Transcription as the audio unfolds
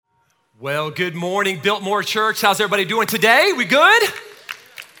Well, good morning, Biltmore Church. How's everybody doing today? We good?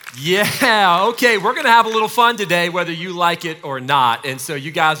 Yeah, okay. We're going to have a little fun today, whether you like it or not. And so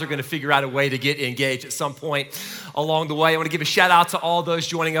you guys are going to figure out a way to get engaged at some point along the way. I want to give a shout out to all those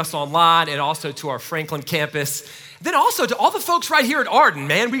joining us online and also to our Franklin campus. Then also to all the folks right here at Arden,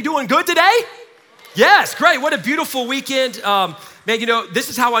 man. We doing good today? Yes, great. What a beautiful weekend. Man, you know, this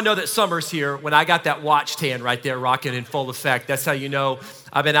is how I know that summer's here, when I got that watch tan right there rocking in full effect. That's how you know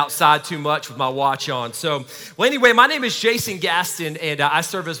I've been outside too much with my watch on. So, well, anyway, my name is Jason Gaston, and I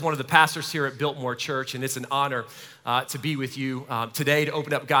serve as one of the pastors here at Biltmore Church, and it's an honor to be with you today to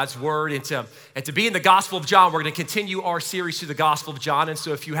open up God's Word and to be in the Gospel of John. We're going to continue our series through the Gospel of John, and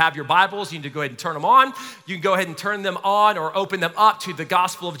so if you have your Bibles, you need to go ahead and turn them on. You can go ahead and turn them on or open them up to the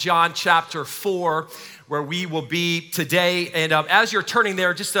Gospel of John chapter 4, where we will be today. And as you're turning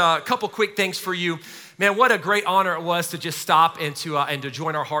there, just a couple quick things for you. Man, what a great honor it was to just stop and to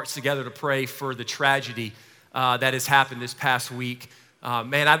join our hearts together to pray for the tragedy that has happened this past week.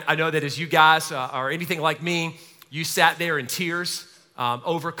 Man, I know that as you guys are anything like me, you sat there in tears,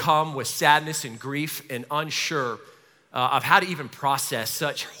 overcome with sadness and grief and unsure of how to even process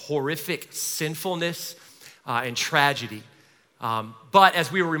such horrific sinfulness and tragedy. But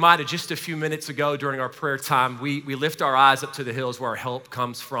as we were reminded just a few minutes ago during our prayer time, we lift our eyes up to the hills where our help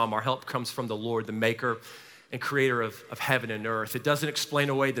comes from. Our help comes from the Lord, the maker and creator of heaven and earth. It doesn't explain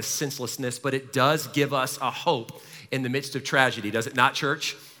away the senselessness, but it does give us a hope in the midst of tragedy. Does it not,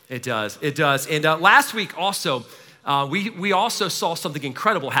 church? It does. It does. And last week also, we also saw something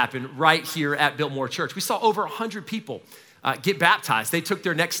incredible happen right here at Biltmore Church. We saw over 100 people get baptized. They took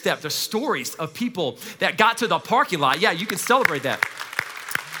their next step. There's stories of people that got to the parking lot. Yeah, you can celebrate that.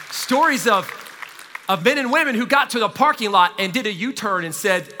 Stories of men and women who got to the parking lot and did a U-turn and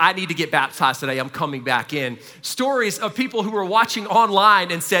said, I need to get baptized today. I'm coming back in. Stories of people who were watching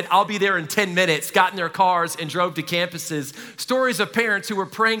online and said, I'll be there in 10 minutes, got in their cars and drove to campuses. Stories of parents who were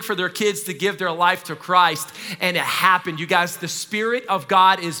praying for their kids to give their life to Christ, and it happened. You guys, the Spirit of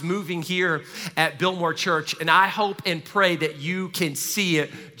God is moving here at Biltmore Church, and I hope and pray that you can see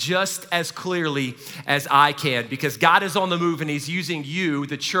it just as clearly as I can, because God is on the move and he's using you,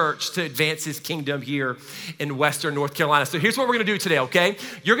 the church, to advance his kingdom here in Western North Carolina. So here's what we're gonna do today, okay?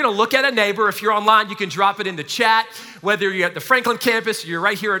 You're gonna look at a neighbor. If you're online, you can drop it in the chat. Whether you're at the Franklin campus or you're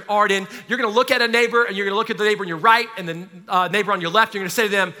right here at Arden, you're gonna look at a neighbor and you're gonna look at the neighbor on your right and the neighbor on your left. You're gonna say to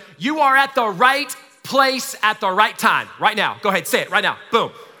them, you are at the right place at the right time. Right now, go ahead, say it right now,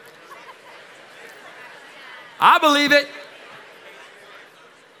 boom. I believe it.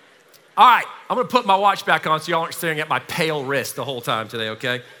 All right, I'm gonna put my watch back on so y'all aren't staring at my pale wrist the whole time today,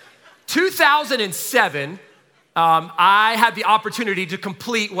 okay? 2007, I had the opportunity to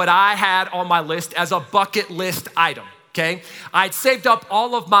complete what I had on my list as a bucket list item, okay? I'd saved up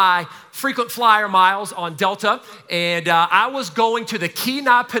all of my frequent flyer miles on Delta, and I was going to the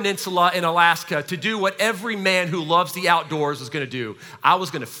Kenai Peninsula in Alaska to do what every man who loves the outdoors is gonna do. I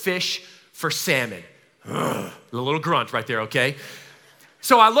was gonna fish for salmon. A little grunt right there, okay?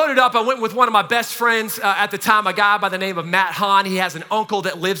 So I loaded up. I went with one of my best friends at the time, a guy by the name of Matt Hahn. He has an uncle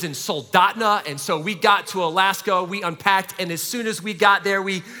that lives in Soldotna. And so we got to Alaska, we unpacked, and as soon as we got there,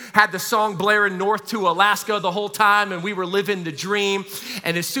 we had the song blaring North to Alaska the whole time, and we were living the dream.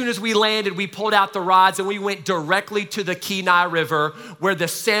 And as soon as we landed, we pulled out the rods and we went directly to the Kenai River, where the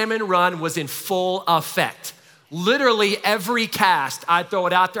salmon run was in full effect. Literally every cast, I'd throw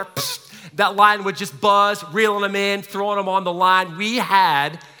it out there, that line would just buzz, reeling them in, throwing them on the line. We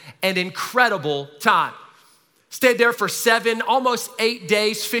had an incredible time. Stayed there for 7, almost 8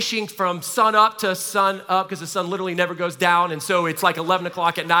 days, fishing from sun up to sun up, because the sun literally never goes down. And so it's like 11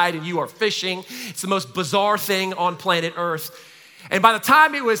 o'clock at night and you are fishing. It's the most bizarre thing on planet Earth. And by the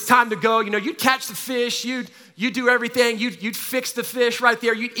time it was time to go, you know, you'd catch the fish, you'd do everything, you'd fix the fish right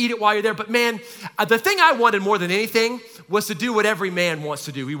there, you'd eat it while you're there. But man, the thing I wanted more than anything was to do what every man wants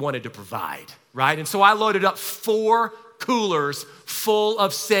to do. We wanted to provide, right? And so I loaded up 4 coolers full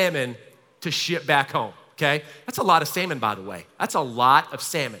of salmon to ship back home, okay? That's a lot of salmon, by the way. That's a lot of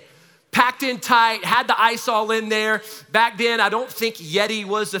salmon. Packed in tight, had the ice all in there. Back then, I don't think Yeti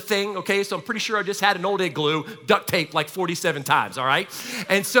was a thing, okay? So I'm pretty sure I just had an old igloo, duct taped like 47 times, all right?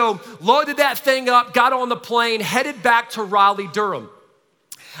 And so loaded that thing up, got on the plane, headed back to Raleigh-Durham.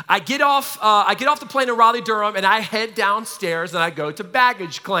 I get off the plane in Raleigh-Durham, and I head downstairs, and I go to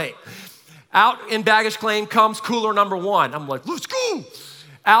baggage claim. Out in baggage claim comes cooler number 1. I'm like, let's go.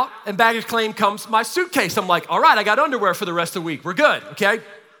 Out in baggage claim comes my suitcase. I'm like, all right, I got underwear for the rest of the week. We're good, okay?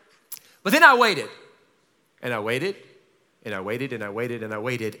 But then I waited, and I waited, and I waited, and I waited, and I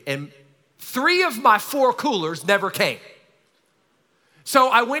waited, and 3 of my 4 coolers never came. So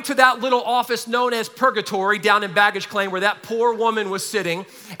I went to that little office known as Purgatory down in baggage claim where that poor woman was sitting,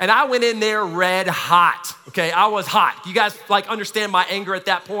 and I went in there red hot, okay? I was hot. You guys understand my anger at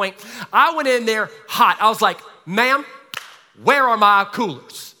that point? I went in there hot. I was like, ma'am, where are my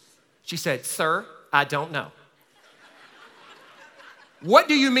coolers? She said, sir, I don't know. What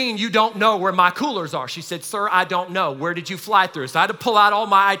do you mean you don't know where my coolers are? She said, sir, I don't know. Where did you fly through? So I had to pull out all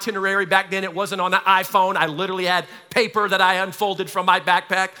my itinerary. Back then, it wasn't on an iPhone. I literally had paper that I unfolded from my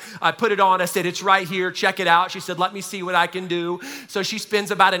backpack. I put it on. I said, it's right here. Check it out. She said, let me see what I can do. So she spends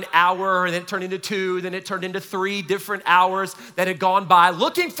about an hour, and then it turned into 2, then it turned into 3 different hours that had gone by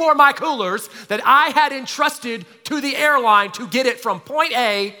looking for my coolers that I had entrusted to the airline to get it from point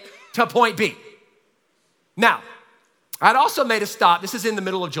A to point B. Now, I'd also made a stop. This is in the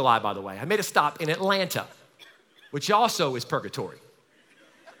middle of July, by the way. I made a stop in Atlanta, which also is purgatory.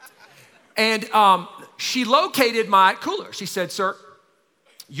 And she located my cooler. She said, sir,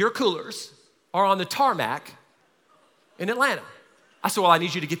 your coolers are on the tarmac in Atlanta. I said, well, I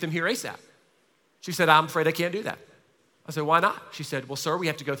need you to get them here ASAP. She said, I'm afraid I can't do that. I said, why not? She said, well, sir, we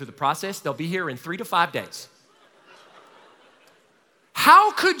have to go through the process. They'll be here in 3 to 5 days.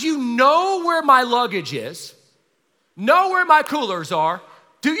 How could you know where my luggage is? Know where my coolers are?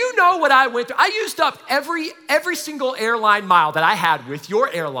 Do you know what I went through? I used up every single airline mile that I had with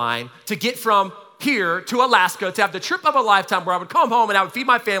your airline to get from here to Alaska to have the trip of a lifetime where I would come home and I would feed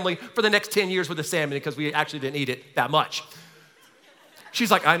my family for the next 10 years with the salmon because we actually didn't eat it that much.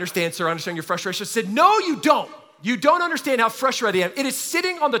 She's like, I understand, sir. I understand your frustration. I said, no, you don't. You don't understand how frustrated I am. It is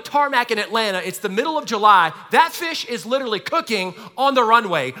sitting on the tarmac in Atlanta. It's the middle of July. That fish is literally cooking on the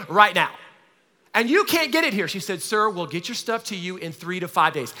runway right now. And you can't get it here. She said, sir, we'll get your stuff to you in 3 to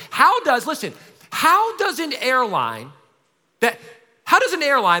 5 days. How does an airline that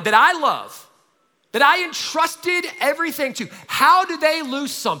I love, that I entrusted everything to, how do they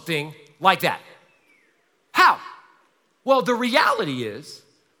lose something like that? How? Well, the reality is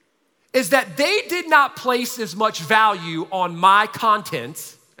that they did not place as much value on my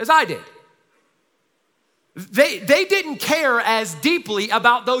contents as I did. They didn't care as deeply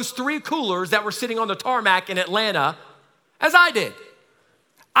about those 3 coolers that were sitting on the tarmac in Atlanta as I did.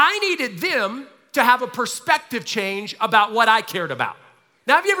 I needed them to have a perspective change about what I cared about.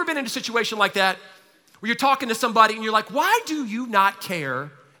 Now, have you ever been in a situation like that where you're talking to somebody and you're like, why do you not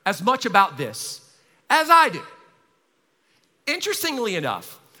care as much about this as I do? Interestingly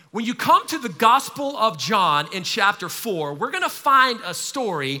enough, when you come to the Gospel of John in chapter 4, we're gonna find a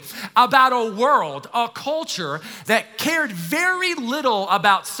story about a world, a culture that cared very little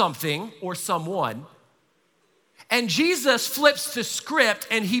about something or someone. And Jesus flips the script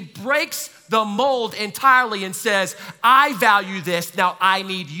and he breaks the mold entirely and says, I value this, now I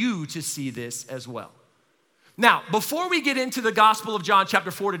need you to see this as well. Now, before we get into the Gospel of John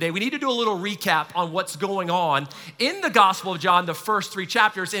chapter 4 today, we need to do a little recap on what's going on in the Gospel of John, the first 3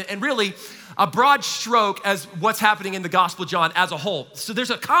 chapters, and really a broad stroke as what's happening in the Gospel of John as a whole. So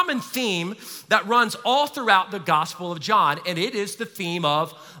there's a common theme that runs all throughout the Gospel of John, and it is the theme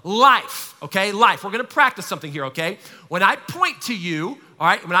of life, okay? Life. We're gonna practice something here, okay? When I point to you, all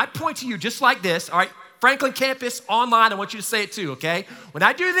right, when I point to you just like this, all right, Franklin Campus, online, I want you to say it too, okay? When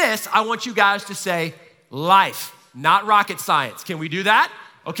I do this, I want you guys to say, life, not rocket science. Can we do that?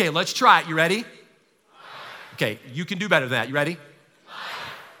 Okay, let's try it. You ready? Life. Okay, you can do better than that. You ready?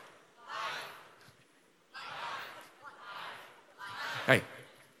 Hey.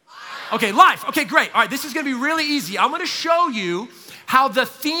 Okay, life. Okay, great. All right, this is gonna be really easy. I'm gonna show you how the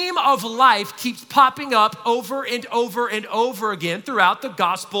theme of life keeps popping up over and over and over again throughout the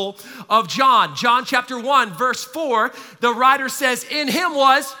Gospel of John. John chapter 1, verse 4, the writer says, in him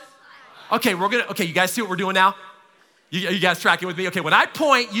was. Okay, you guys see what we're doing now? You guys tracking with me? Okay, when I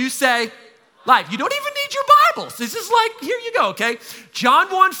point, you say life. You don't even need your Bibles. This is like, here you go, okay? John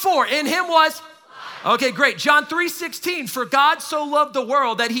 1:4, in him was. Okay, great. John 3:16, for God so loved the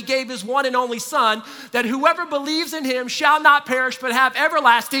world that he gave his one and only son, that whoever believes in him shall not perish but have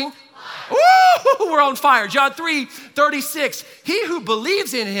everlasting. Ooh, we're on fire. John 3:36, he who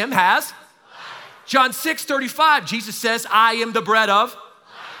believes in him has. John 6:35, Jesus says, I am the bread of.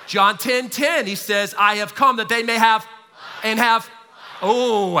 John 10:10, he says, I have come that they may have and have,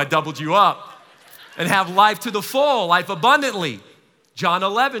 oh, I doubled you up, and have life to the full, life abundantly. John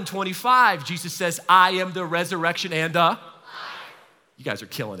 11:25, Jesus says, I am the resurrection and the, you guys are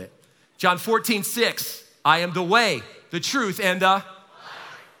killing it. John 14:6, I am the way, the truth, and the,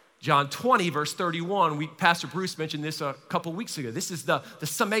 John 20, verse 31, Pastor Bruce mentioned this a couple weeks ago. This is the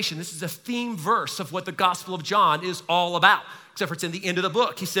summation. This is a theme verse of what the Gospel of John is all about, except for it's in the end of the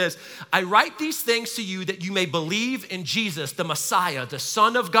book. He says, I write these things to you that you may believe in Jesus, the Messiah, the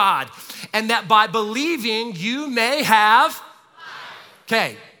Son of God, and that by believing you may have.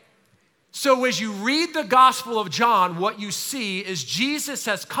 Okay. So as you read the Gospel of John, what you see is Jesus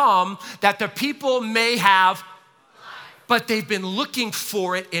has come that the people may have, but they've been looking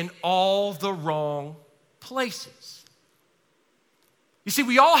for it in all the wrong places. You see,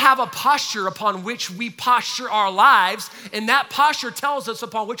 we all have a posture upon which we posture our lives, and that posture tells us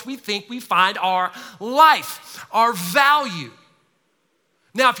upon which we think we find our life, our value.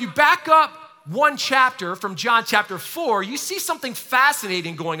 Now, if you back up one chapter from John chapter 4, you see something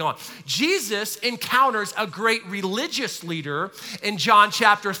fascinating going on. Jesus encounters a great religious leader in John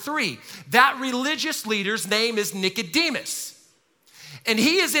chapter 3. That religious leader's name is Nicodemus. And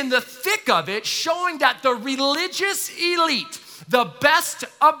he is in the thick of it, showing that the religious elite, the best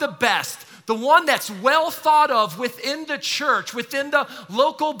of the best, the one that's well thought of within the church, within the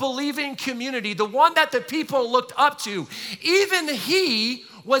local believing community, the one that the people looked up to, even he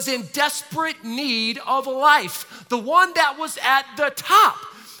was in desperate need of life, the one that was at the top.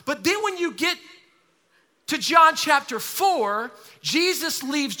 But then when you get to John chapter 4, Jesus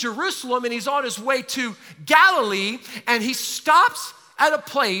leaves Jerusalem and he's on his way to Galilee, and he stops at a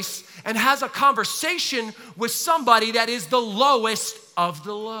place and has a conversation with somebody that is the lowest of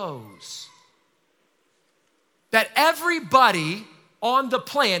the lows. That everybody on the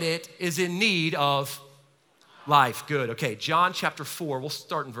planet is in need of life. Good. Okay, John chapter 4, we'll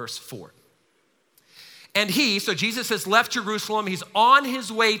start in verse 4. And so Jesus has left Jerusalem, he's on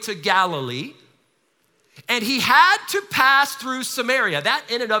his way to Galilee, and he had to pass through Samaria. That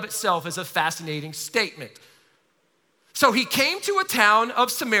in and of itself is a fascinating statement. So he came to a town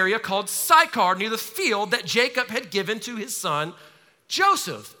of Samaria called Sychar, near the field that Jacob had given to his son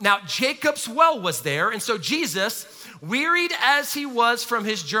Joseph. Now, Jacob's well was there, and so Jesus, wearied as he was from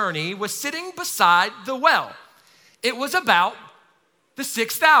his journey, was sitting beside the well. It was about the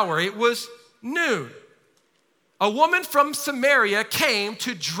 6th hour. It was noon. A woman from Samaria came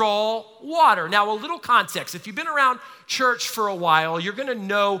to draw water. Now, a little context. If you've been around church for a while, you're going to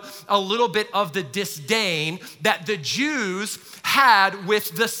know a little bit of the disdain that the Jews had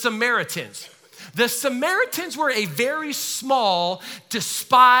with the Samaritans. The Samaritans were a very small,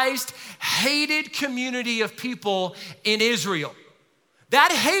 despised, hated community of people in Israel.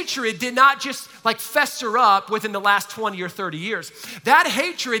 That hatred did not just fester up within the last 20 or 30 years. That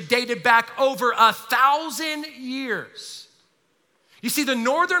hatred dated back over 1,000 years. You see, the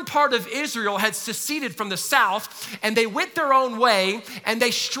northern part of Israel had seceded from the south, and they went their own way, and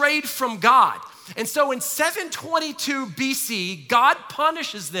they strayed from God. And so in 722 BC, God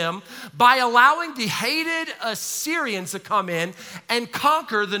punishes them by allowing the hated Assyrians to come in and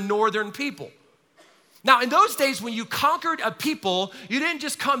conquer the northern people. Now, in those days, when you conquered a people, you didn't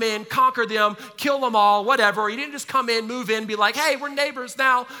just come in, conquer them, kill them all, whatever. You didn't just come in, move in, be like, hey, we're neighbors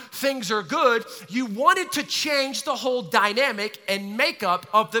now, things are good. You wanted to change the whole dynamic and makeup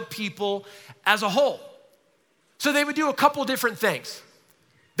of the people as a whole. So they would do a couple different things.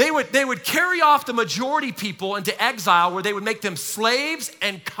 They would carry off the majority people into exile, where they would make them slaves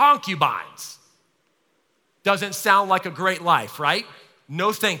and concubines. Doesn't sound like a great life, right?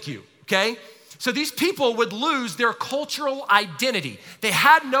 No thank you, okay? So these people would lose their cultural identity. They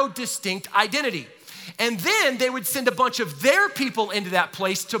had no distinct identity. And then they would send a bunch of their people into that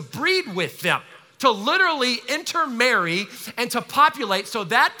place to breed with them, to literally intermarry and to populate so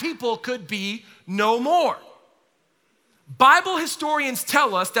that people could be no more. Bible historians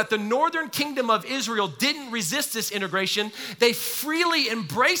tell us that the northern kingdom of Israel didn't resist this integration. They freely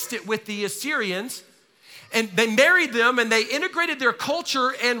embraced it with the Assyrians. And they married them, and they integrated their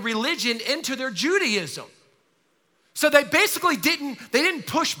culture and religion into their Judaism. So they basically didn't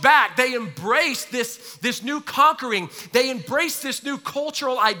push back. They embraced this new conquering. They embraced this new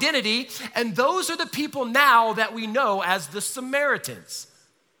cultural identity, and those are the people now that we know as the Samaritans.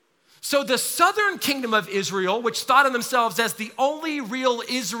 So the southern kingdom of Israel, which thought of themselves as the only real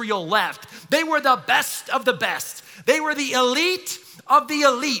Israel left, they were the best of the best. They were the elite of the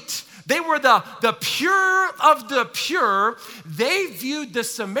elite. They were the pure of the pure. They viewed the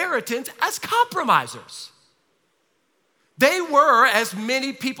Samaritans as compromisers. They were, as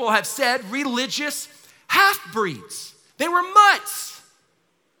many people have said, religious half-breeds. They were mutts.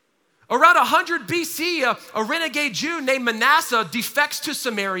 Around 100 BC, a renegade Jew named Manasseh defects to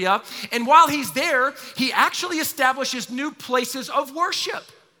Samaria, and while he's there, he actually establishes new places of worship.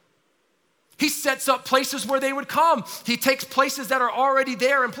 He sets up places where they would come. He takes places that are already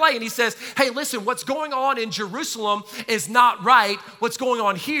there in play, and he says, hey, listen, what's going on in Jerusalem is not right. What's going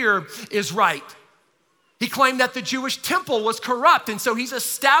on here is right. He claimed that the Jewish temple was corrupt, and so he's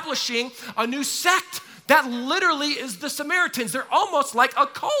establishing a new sect that literally is the Samaritans. They're almost like a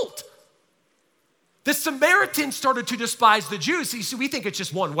cult. The Samaritans started to despise the Jews. See, we think it's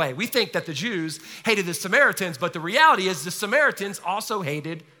just one way. We think that the Jews hated the Samaritans, but the reality is the Samaritans also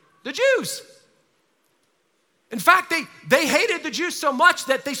hated the Jews. In fact, they hated the Jews so much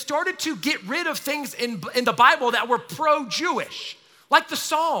that they started to get rid of things in the Bible that were pro-Jewish, like the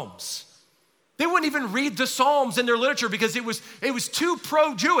Psalms. They wouldn't even read the Psalms in their literature because it was too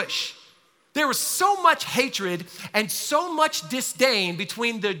pro-Jewish. There was so much hatred and so much disdain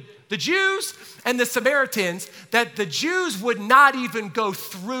between the Jews and the Samaritans that the Jews would not even go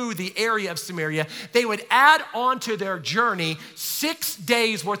through the area of Samaria. They would add on to their journey 6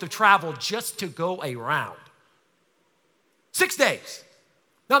 days worth of travel just to go around. 6 days.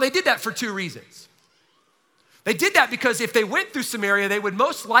 Now, they did that for two reasons. They did that because if they went through Samaria, they would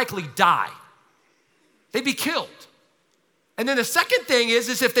most likely die. They'd be killed. And then the second thing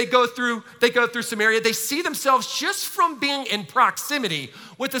is if they go through Samaria, they see themselves just from being in proximity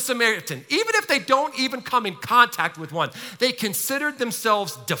with the Samaritan. Even if they don't even come in contact with one, they considered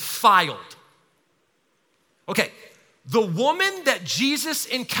themselves defiled. Okay, the woman that Jesus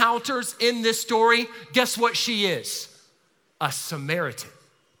encounters in this story, guess what she is? A Samaritan.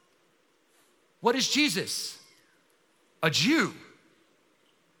 What is Jesus? A Jew.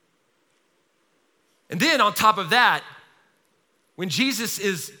 And then on top of that, when Jesus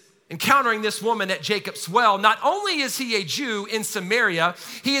is encountering this woman at Jacob's well, not only is he a Jew in Samaria,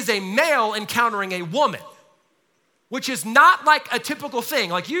 he is a male encountering a woman, which is not like a typical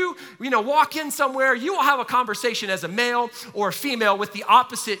thing. Like you walk in somewhere, you will have a conversation as a male or a female with the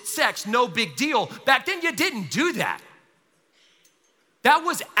opposite sex, no big deal. Back then, you didn't do that. That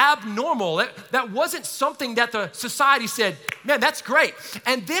was abnormal. That wasn't something that the society said, man, that's great.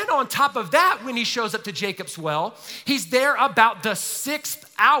 And then on top of that, when he shows up to Jacob's well, he's there about the 6th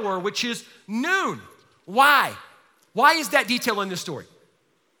hour, which is noon. Why? Why is that detail in this story?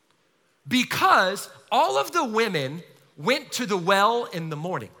 Because all of the women went to the well in the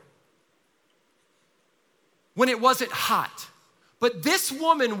morning when it wasn't hot. But this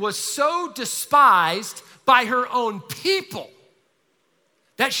woman was so despised by her own people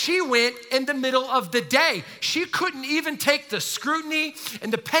that she went in the middle of the day. She couldn't even take the scrutiny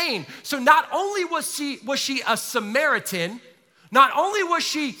and the pain. So not only was she a Samaritan, not only was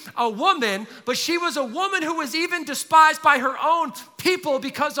she a woman, but she was a woman who was even despised by her own people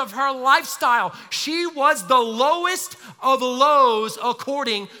because of her lifestyle. She was the lowest of lows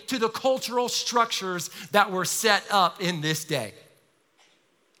according to the cultural structures that were set up in this day.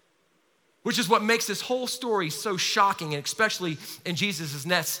 Which is what makes this whole story so shocking, and especially in Jesus'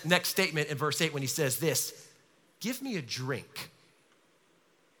 next statement in verse 8 when he says this, give me a drink.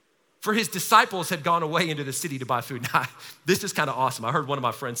 For his disciples had gone away into the city to buy food. Now, this is kind of awesome. I heard one of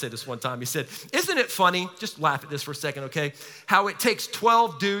my friends say this one time. He said, isn't it funny, just laugh at this for a second, okay, how it takes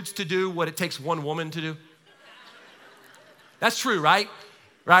 12 dudes to do what it takes one woman to do? That's true, right?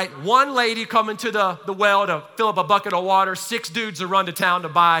 Right? One lady coming to the well to fill up a bucket of water, 6 dudes to run to town to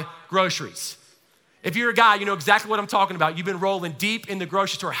buy groceries. If you're a guy, you know exactly what I'm talking about. You've been rolling deep in the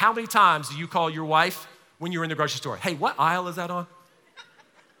grocery store. How many times do you call your wife when you're in the grocery store? Hey, what aisle is that on?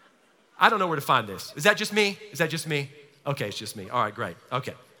 I don't know where to find this. Is that just me? Is that just me? Okay, it's just me. All right, great.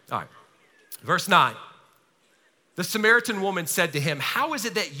 Okay, all right. Verse 9. The Samaritan woman said to him, how is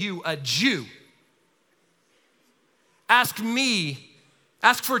it that you, a Jew, ask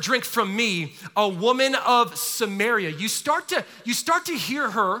for a drink from me, a woman of Samaria? You start to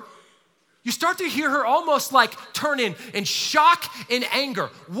hear her. You start to hear her almost like turn in shock and anger.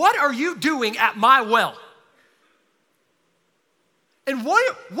 What are you doing at my well? And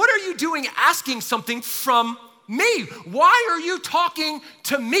what are you doing asking something from me? Why are you talking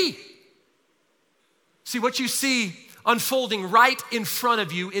to me? See, what you see unfolding right in front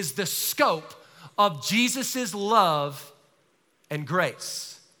of you is the scope of Jesus' love and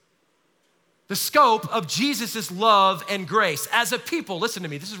grace. The scope of Jesus' love and grace. As a people, listen to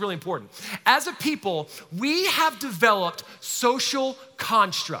me, this is really important. As a people, we have developed social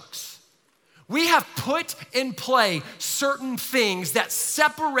constructs. We have put in play certain things that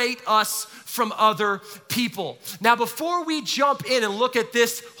separate us from other people. Now, before we jump in and look at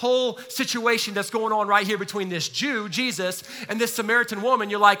this whole situation that's going on right here between this Jew, Jesus, and this Samaritan woman,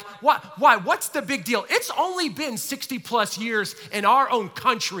 you're like, what? Why? What's the big deal? It's only been 60 plus years in our own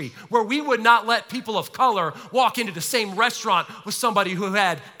country where we would not let people of color walk into the same restaurant with somebody who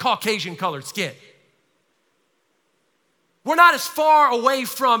had Caucasian colored skin. We're not as far away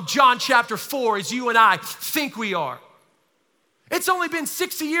from John chapter 4 as you and I think we are. It's only been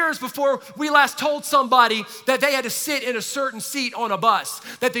 60 years before we last told somebody that they had to sit in a certain seat on a bus,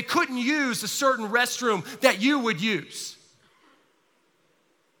 that they couldn't use a certain restroom that you would use.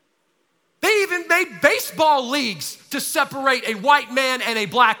 They even made baseball leagues to separate a white man and a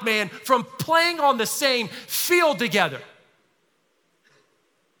black man from playing on the same field together.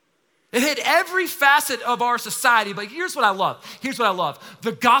 It hit every facet of our society, but here's what I love. Here's what I love.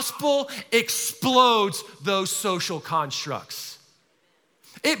 The gospel explodes those social constructs.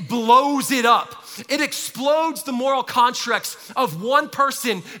 It blows it up. It explodes the moral constructs of one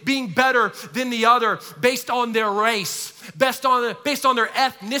person being better than the other based on their race, based on their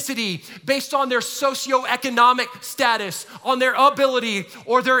ethnicity, based on their socioeconomic status, on their ability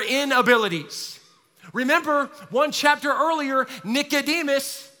or their inabilities. Remember one chapter earlier,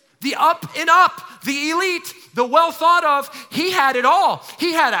 Nicodemus, the up and up, the elite, the well thought of, he had it all.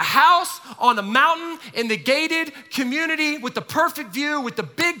 He had a house on a mountain in the gated community with the perfect view, with the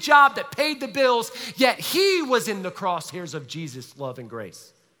big job that paid the bills, yet he was in the crosshairs of Jesus' love and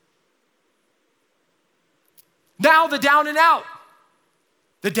grace. Now the down and out,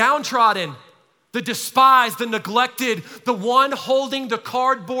 the downtrodden, the despised, the neglected, the one holding the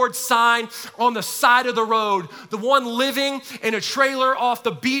cardboard sign on the side of the road, the one living in a trailer off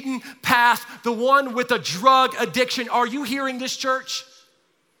the beaten path, the one with a drug addiction. Are you hearing this, church?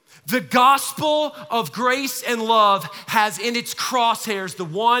 The gospel of grace and love has in its crosshairs the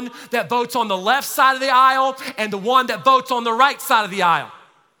one that votes on the left side of the aisle and the one that votes on the right side of the aisle.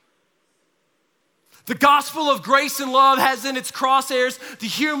 The gospel of grace and love has in its crosshairs the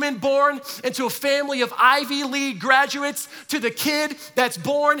human born into a family of Ivy League graduates to the kid that's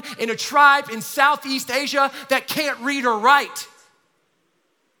born in a tribe in Southeast Asia that can't read or write.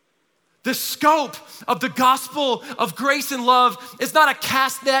 The scope of the gospel of grace and love is not a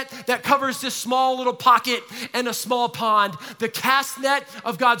cast net that covers this small little pocket and a small pond. The cast net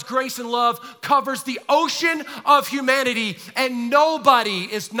of God's grace and love covers the ocean of humanity, and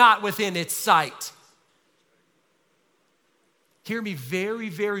nobody is not within its sight. Hear me very,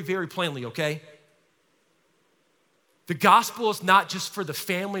 very, very plainly, okay? The gospel is not just for the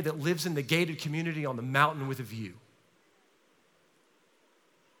family that lives in the gated community on the mountain with a view.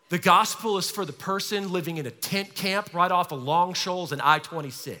 The gospel is for the person living in a tent camp right off of Long Shoals and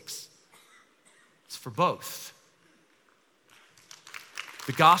I-26. It's for both.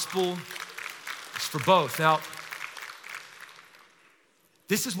 The gospel is for both. Now,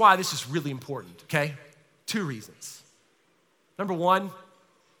 this is why this is really important, okay? 2 reasons. Number 1,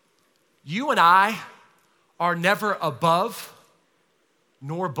 you and I are never above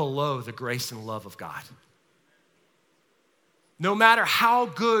nor below the grace and love of God. No matter how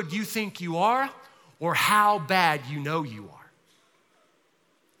good you think you are or how bad you know you are.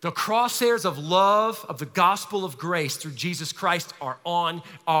 The crosshairs of love, of the gospel of grace through Jesus Christ are on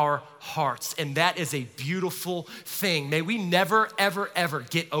our hearts, and that is a beautiful thing. May we never, ever, ever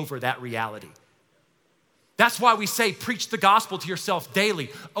get over that reality. That's why we say preach the gospel to yourself daily,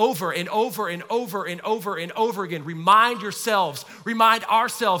 over and over and over and over and over again. Remind ourselves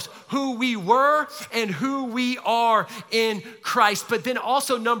who we were and who we are in Christ. But then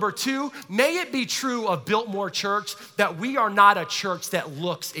also number 2, may it be true of Biltmore Church that we are not a church that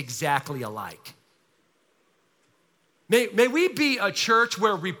looks exactly alike. May we be a church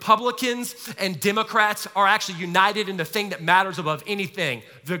where Republicans and Democrats are actually united in the thing that matters above anything,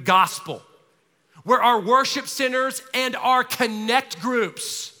 the gospel. Where our worship centers and our connect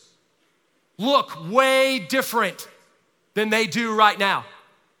groups look way different than they do right now.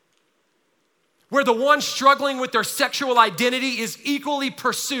 Where the one struggling with their sexual identity is equally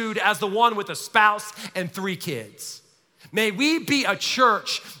pursued as the one with a spouse and 3 kids. May we be a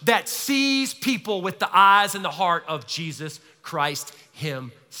church that sees people with the eyes and the heart of Jesus Christ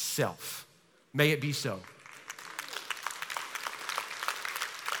himself. May it be so.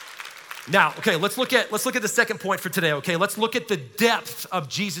 Now, okay, let's look at the second point for today, okay? Let's look at the depth of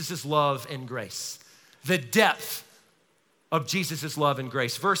Jesus' love and grace. The depth of Jesus' love and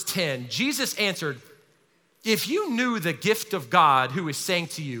grace. Verse 10, Jesus answered, "If you knew the gift of God who is saying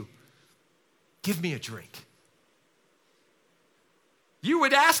to you, 'Give me a drink,' you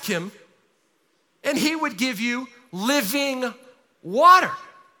would ask him, and he would give you living water."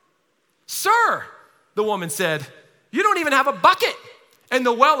 Sir, the woman said, you don't even have a bucket, and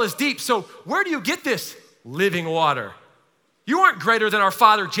the well is deep, so where do you get this living water? You aren't greater than our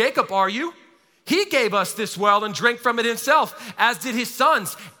father Jacob, are you? He gave us this well and drank from it himself, as did his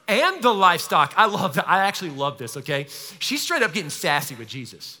sons and the livestock. I love that. I actually love this, okay? She's straight up getting sassy with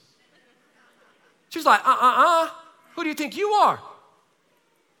Jesus. She's like, who do you think you are?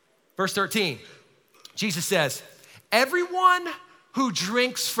 Verse 13, Jesus says, everyone who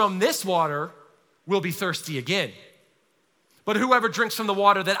drinks from this water will be thirsty again. But whoever drinks from the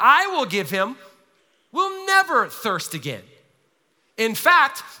water that I will give him will never thirst again. In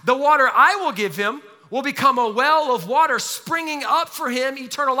fact, the water I will give him will become a well of water springing up for him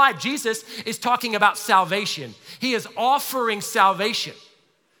eternal life. Jesus is talking about salvation. He is offering salvation.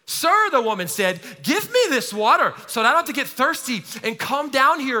 Sir, the woman said, give me this water so that I don't have to get thirsty and come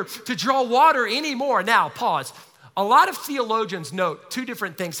down here to draw water anymore. Now, pause. A lot of theologians note two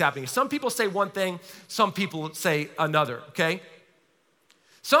different things happening. Some people say one thing, some people say another, okay?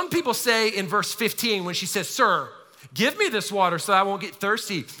 Some people say in verse 15 when she says, sir, give me this water so I won't get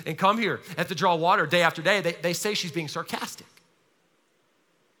thirsty and come here and to draw water day after day, they say she's being sarcastic.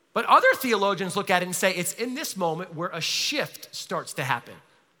 But other theologians look at it and say it's in this moment where a shift starts to happen.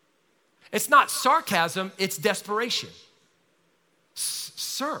 It's not sarcasm, it's desperation.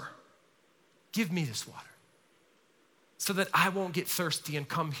 Sir, give me this water so that I won't get thirsty and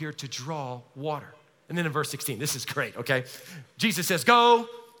come here to draw water. And then in verse 16, this is great, okay? Jesus says, go,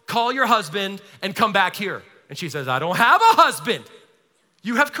 call your husband and come back here. And she says, I don't have a husband.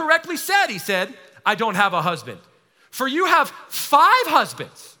 You have correctly said, he said, I don't have a husband. For you have 5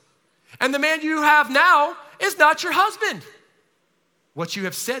 husbands, and the man you have now is not your husband. What you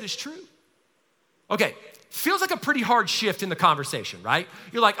have said is true. Okay, feels like a pretty hard shift in the conversation, right?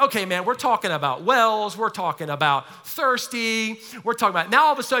 You're like, okay, man, we're talking about wells, we're talking about thirsty, we're talking about, now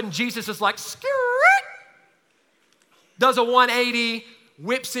all of a sudden Jesus is like, does a 180,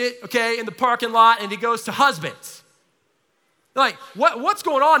 whips it, okay, in the parking lot, and he goes to husbands. Like, what's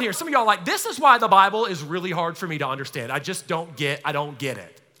going on here? Some of y'all are like, this is why the Bible is really hard for me to understand. I don't get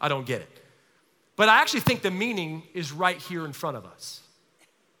it. But I actually think the meaning is right here in front of us.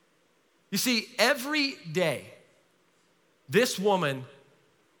 You see, every day, this woman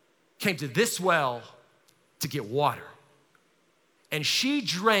came to this well to get water. And she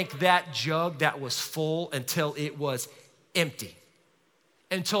drank that jug that was full until it was empty.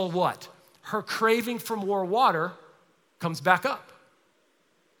 Until what? Her craving for more water comes back up.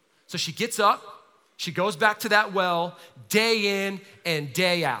 So she gets up, she goes back to that well day in and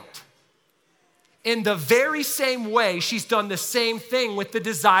day out. In the very same way, she's done the same thing with the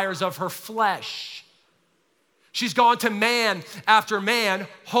desires of her flesh. She's gone to man after man,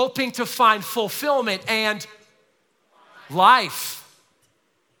 hoping to find fulfillment and life.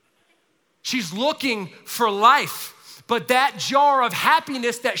 She's looking for life, but that jar of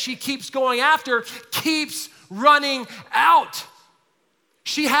happiness that she keeps going after keeps running out.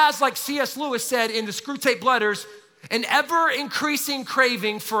 She has, like C.S. Lewis said in the Screwtape Letters, an ever-increasing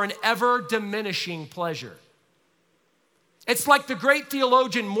craving for an ever-diminishing pleasure. It's like the great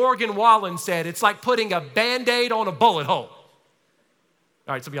theologian Morgan Wallen said, it's like putting a Band-Aid on a bullet hole. All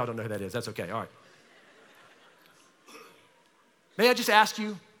right, some of y'all don't know who that is. That's okay, all right. May I just ask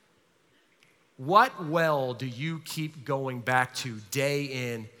you, what well do you keep going back to day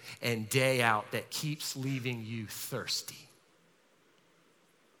in and day out that keeps leaving you thirsty?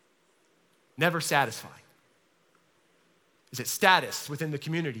 Never satisfied. Is it status within the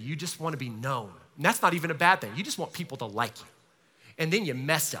community? You just want to be known. And that's not even a bad thing. You just want people to like you. And then you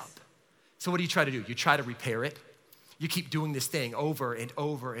mess up. So what do you try to do? You try to repair it. You keep doing this thing over and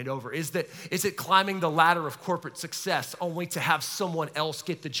over and over. Is it climbing the ladder of corporate success only to have someone else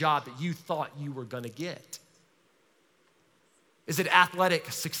get the job that you thought you were going to get? Is it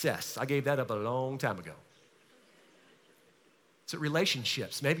athletic success? I gave that up a long time ago. Is it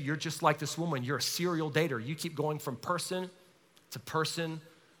relationships? Maybe you're just like this woman. You're a serial dater. You keep going from person to person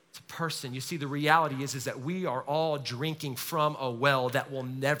to person. You see, the reality is that we are all drinking from a well that will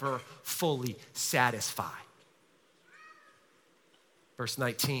never fully satisfy. Verse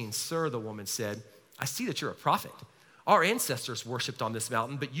 19, sir, the woman said, I see that you're a prophet. Our ancestors worshiped on this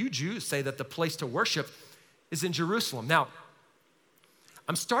mountain, but you Jews say that the place to worship is in Jerusalem. Now,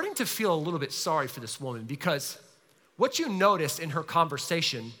 I'm starting to feel a little bit sorry for this woman because what you notice in her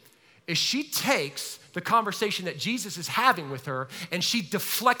conversation is she takes the conversation that Jesus is having with her and she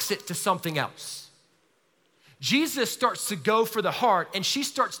deflects it to something else. Jesus starts to go for the heart, and she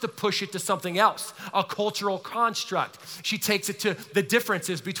starts to push it to something else, a cultural construct. She takes it to the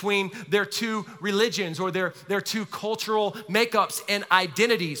differences between their two religions or their two cultural makeups and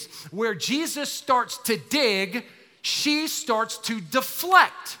identities. Where Jesus starts to dig, she starts to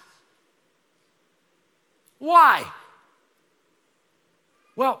deflect. Why?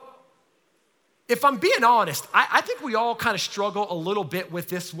 Well, if I'm being honest, I think we all kind of struggle a little bit with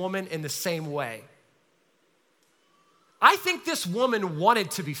this woman in the same way. I think this woman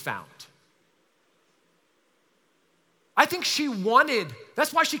wanted to be found. I think she wanted,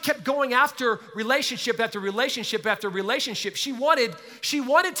 that's why she kept going after relationship after relationship after relationship. She wanted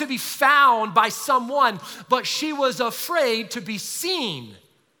to be found by someone, but she was afraid to be seen.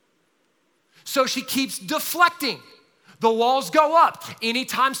 So she keeps deflecting. The walls go up.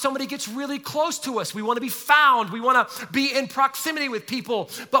 Anytime somebody gets really close to us, we want to be found. We want to be in proximity with people,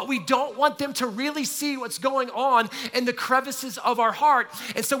 but we don't want them to really see what's going on in the crevices of our heart.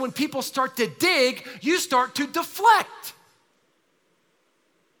 And so when people start to dig, you start to deflect.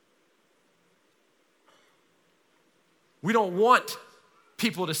 We don't want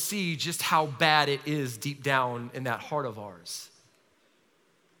people to see just how bad it is deep down in that heart of ours.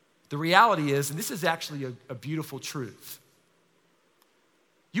 The reality is, and this is actually a beautiful truth,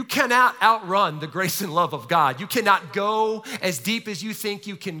 you cannot outrun the grace and love of God. You cannot go as deep as you think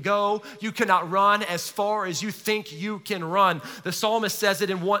you can go. You cannot run as far as you think you can run. The psalmist says it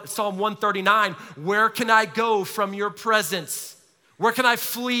in Psalm 139, where can I go from your presence? Where can I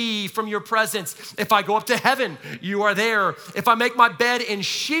flee from your presence? If I go up to heaven, you are there. If I make my bed in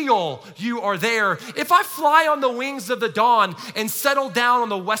Sheol, you are there. If I fly on the wings of the dawn and settle down on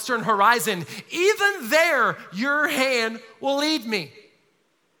the western horizon, even there, your hand will lead me.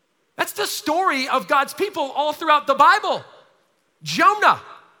 That's the story of God's people all throughout the Bible. Jonah,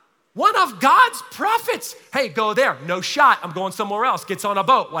 one of God's prophets. Hey, go there. No shot. I'm going somewhere else. Gets on a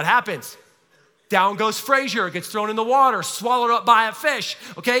boat. What happens? Down goes Frazier, gets thrown in the water, swallowed up by a fish,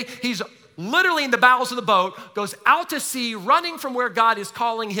 okay? He's literally in the bowels of the boat, goes out to sea, running from where God is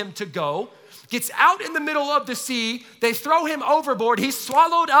calling him to go, gets out in the middle of the sea, they throw him overboard, he's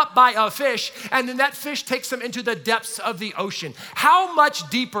swallowed up by a fish, and then that fish takes him into the depths of the ocean. How much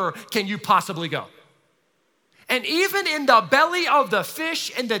deeper can you possibly go? And even in the belly of the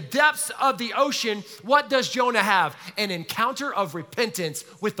fish, in the depths of the ocean, what does Jonah have? An encounter of repentance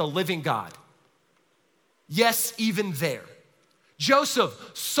with the living God. Yes, even there.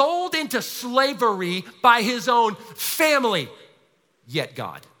 Joseph sold into slavery by his own family, yet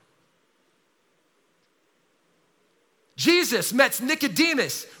God. Jesus met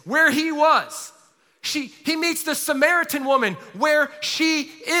Nicodemus where he was. He meets the Samaritan woman where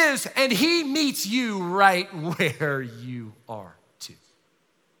she is, and he meets you right where you are too.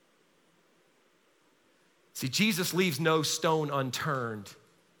 See, Jesus leaves no stone unturned.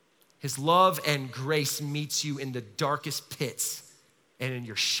 His love and grace meets you in the darkest pits and in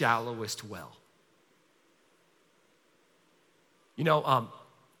your shallowest well. You know,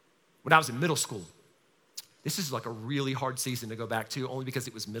 when I was in middle school, this is like a really hard season to go back to, only because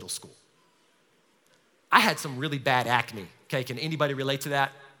it was middle school. I had some really bad acne. Okay, can anybody relate to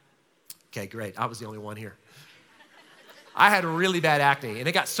that? Okay, great. I was the only one here. I had really bad acne, and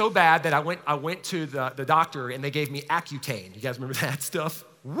it got so bad that I went to the doctor, and they gave me Accutane. You guys remember that stuff?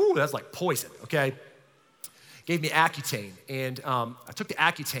 Woo, that's like poison, okay? Gave me Accutane, and I took the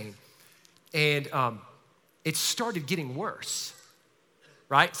Accutane, and it started getting worse,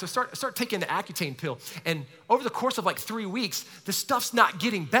 right? So start taking the Accutane pill, and over the course of like 3 weeks, the stuff's not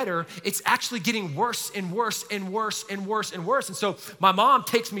getting better. It's actually getting worse and worse and worse and worse and worse. And so my mom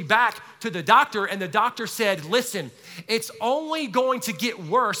takes me back to the doctor, and the doctor said, listen, it's only going to get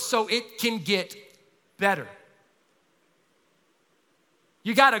worse so it can get better.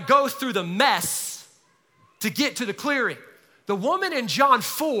 You got to go through the mess to get to the clearing. The woman in John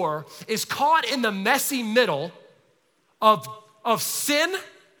 4 is caught in the messy middle of sin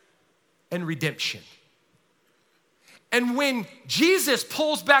and redemption. And when Jesus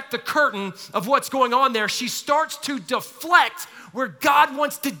pulls back the curtain of what's going on there, she starts to deflect where God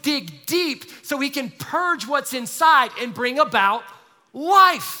wants to dig deep so he can purge what's inside and bring about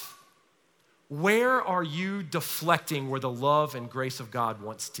life. Where are you deflecting where the love and grace of God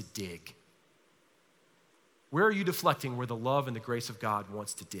wants to dig? Where are you deflecting where the love and the grace of God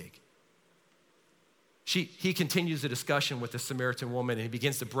wants to dig? He continues the discussion with the Samaritan woman, and he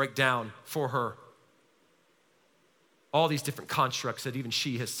begins to break down for her All these different constructs that even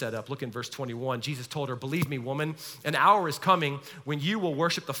she has set up. Look in verse 21. Jesus told her, believe me, woman, an hour is coming when you will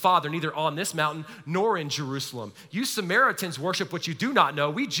worship the Father, neither on this mountain nor in Jerusalem. You Samaritans worship what you do not know.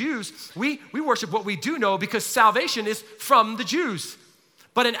 We Jews, we worship what we do know because salvation is from the Jews.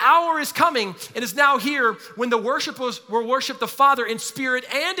 But an hour is coming and is now here when the worshipers will worship the Father in spirit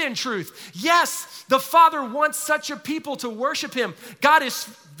and in truth. Yes, the Father wants such a people to worship him. God is,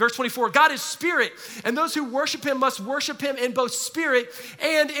 verse 24, God is spirit, and those who worship him must worship him in both spirit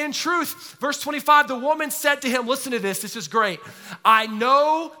and in truth. Verse 25, the woman said to him, listen to this is great. I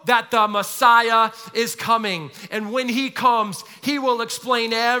know that the Messiah is coming, and when he comes, he will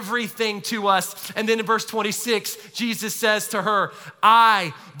explain everything to us. And then in verse 26, Jesus says to her,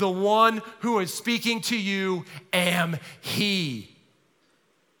 I, the one who is speaking to you, am he.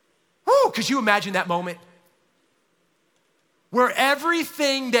 Woo, could you imagine that moment? Where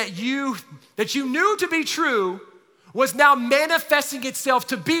everything that you knew to be true was now manifesting itself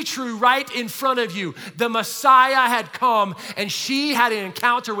to be true right in front of you. The Messiah had come and she had an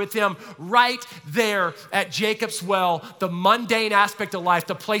encounter with him right there at Jacob's well, the mundane aspect of life,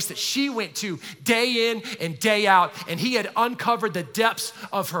 the place that she went to day in and day out. And he had uncovered the depths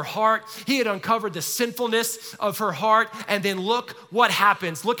of her heart. He had uncovered the sinfulness of her heart. And then look what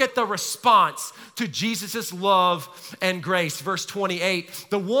happens. Look at the response to Jesus' love and grace. Verse 28,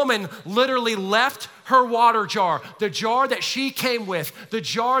 the woman literally left her water jar, the jar that she came with, the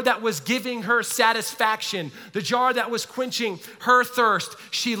jar that was giving her satisfaction, the jar that was quenching her thirst.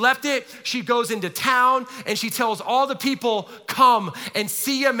 She left it, she goes into town, and she tells all the people, come and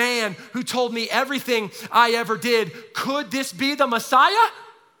see a man who told me everything I ever did. Could this be the Messiah?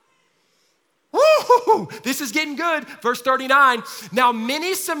 Woo! This is getting good. Verse 39, now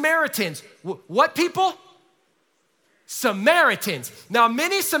many Samaritans, what people? Samaritans. Now,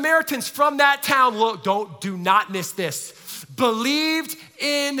 many Samaritans from that town, do not miss this, believed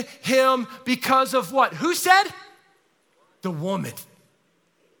in him because of what? Who said? The woman.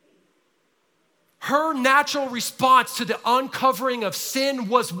 Her natural response to the uncovering of sin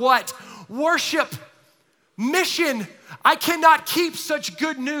was what? Worship, mission. I cannot keep such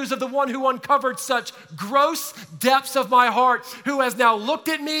good news of the one who uncovered such gross depths of my heart, who has now looked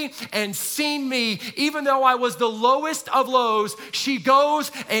at me and seen me. Even though I was the lowest of lows, she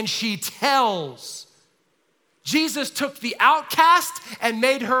goes and she tells. Jesus took the outcast and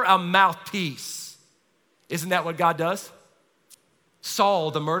made her a mouthpiece. Isn't that what God does?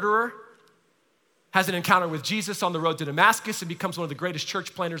 Saul, the murderer, has an encounter with Jesus on the road to Damascus and becomes one of the greatest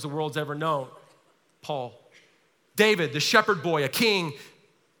church planters the world's ever known. Paul. David, the shepherd boy, a king,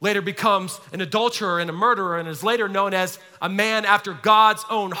 later becomes an adulterer and a murderer and is later known as a man after God's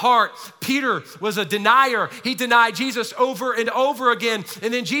own heart. Peter was a denier. He denied Jesus over and over again.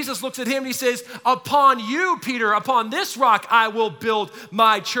 And then Jesus looks at him and he says, upon you, Peter, upon this rock, I will build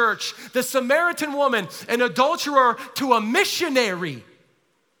my church. The Samaritan woman, an adulterer to a missionary.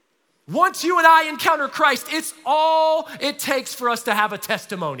 Once you and I encounter Christ, it's all it takes for us to have a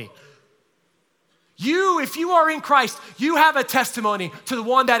testimony. If you are in Christ, you have a testimony to the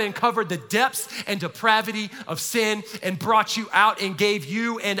one that uncovered the depths and depravity of sin and brought you out and gave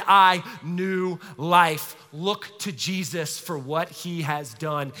you and I new life. Look to Jesus for what he has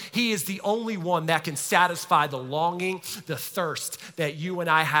done. He is the only one that can satisfy the longing, the thirst that you and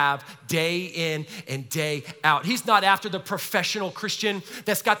I have day in and day out. He's not after the professional Christian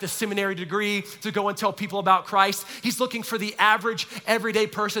that's got the seminary degree to go and tell people about Christ. He's looking for the average, everyday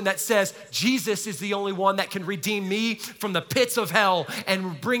person that says, Jesus is the only one that can redeem me from the pits of hell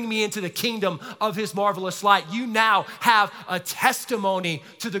and bring me into the kingdom of his marvelous light. You now have a testimony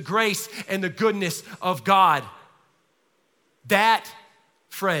to the grace and the goodness of God. That,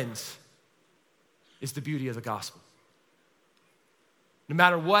 friends, is the beauty of the gospel. No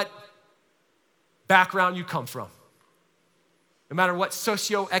matter what background you come from, no matter what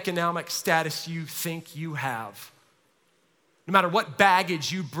socioeconomic status you think you have, no matter what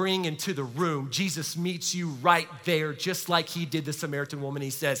baggage you bring into the room, Jesus meets you right there, just like he did the Samaritan woman. He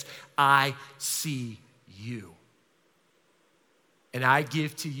says, I see you. And I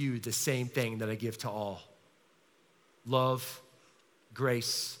give to you the same thing that I give to all. Love,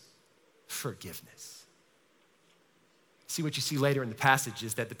 grace, forgiveness. See, what you see later in the passage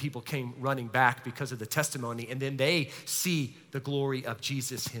is that the people came running back because of the testimony, and then they see the glory of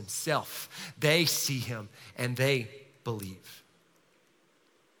Jesus himself. They see him and they believe.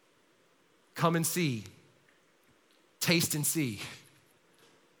 Come and see, taste and see,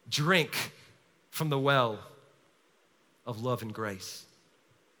 drink from the well of love and grace.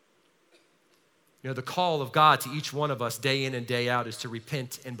 You know, the call of God to each one of us day in and day out is to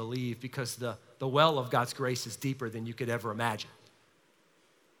repent and believe, because the The well of God's grace is deeper than you could ever imagine.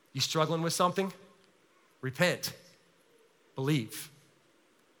 You struggling with something? Repent. Believe.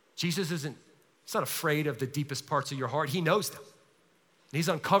 Jesus he's not afraid of the deepest parts of your heart. He knows them. And he's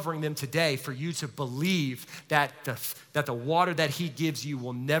uncovering them today for you to believe that the water that he gives you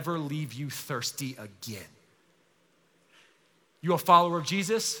will never leave you thirsty again. You a follower of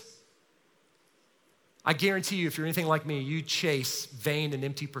Jesus? I guarantee you, if you're anything like me, you chase vain and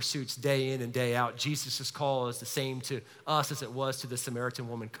empty pursuits day in and day out. Jesus' call is the same to us as it was to the Samaritan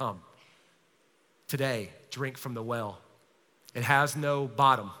woman. Come. Today, drink from the well. It has no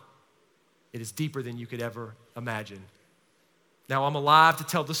bottom. It is deeper than you could ever imagine. Now I'm alive to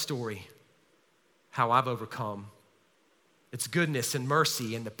tell the story, how I've overcome. Its goodness and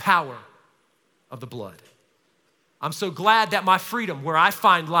mercy and the power of the blood. I'm so glad that my freedom, where I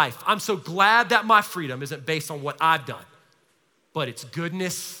find life, I'm so glad that my freedom isn't based on what I've done, but it's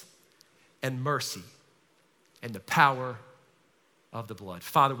goodness and mercy and the power of the blood.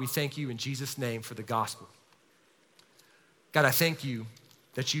 Father, we thank you in Jesus' name for the gospel. God, I thank you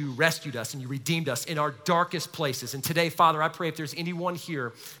that you rescued us and you redeemed us in our darkest places. And today, Father, I pray if there's anyone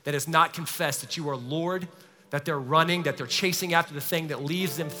here that has not confessed that you are Lord, that they're running, that they're chasing after the thing that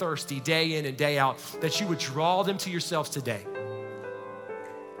leaves them thirsty day in and day out, that you would draw them to yourselves today.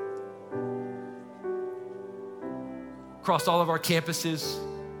 Across all of our campuses,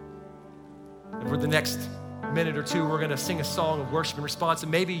 and for the next minute or two, we're gonna sing a song of worship and response,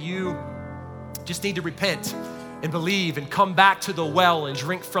 and maybe you just need to repent and believe and come back to the well and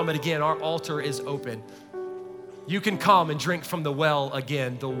drink from it again. Our altar is open. You can come and drink from the well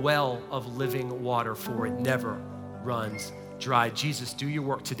again, the well of living water, for it never runs dry. Jesus, do your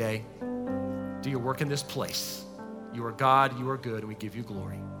work today. Do your work in this place. You are God, you are good, and we give you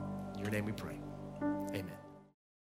glory. In your name we pray.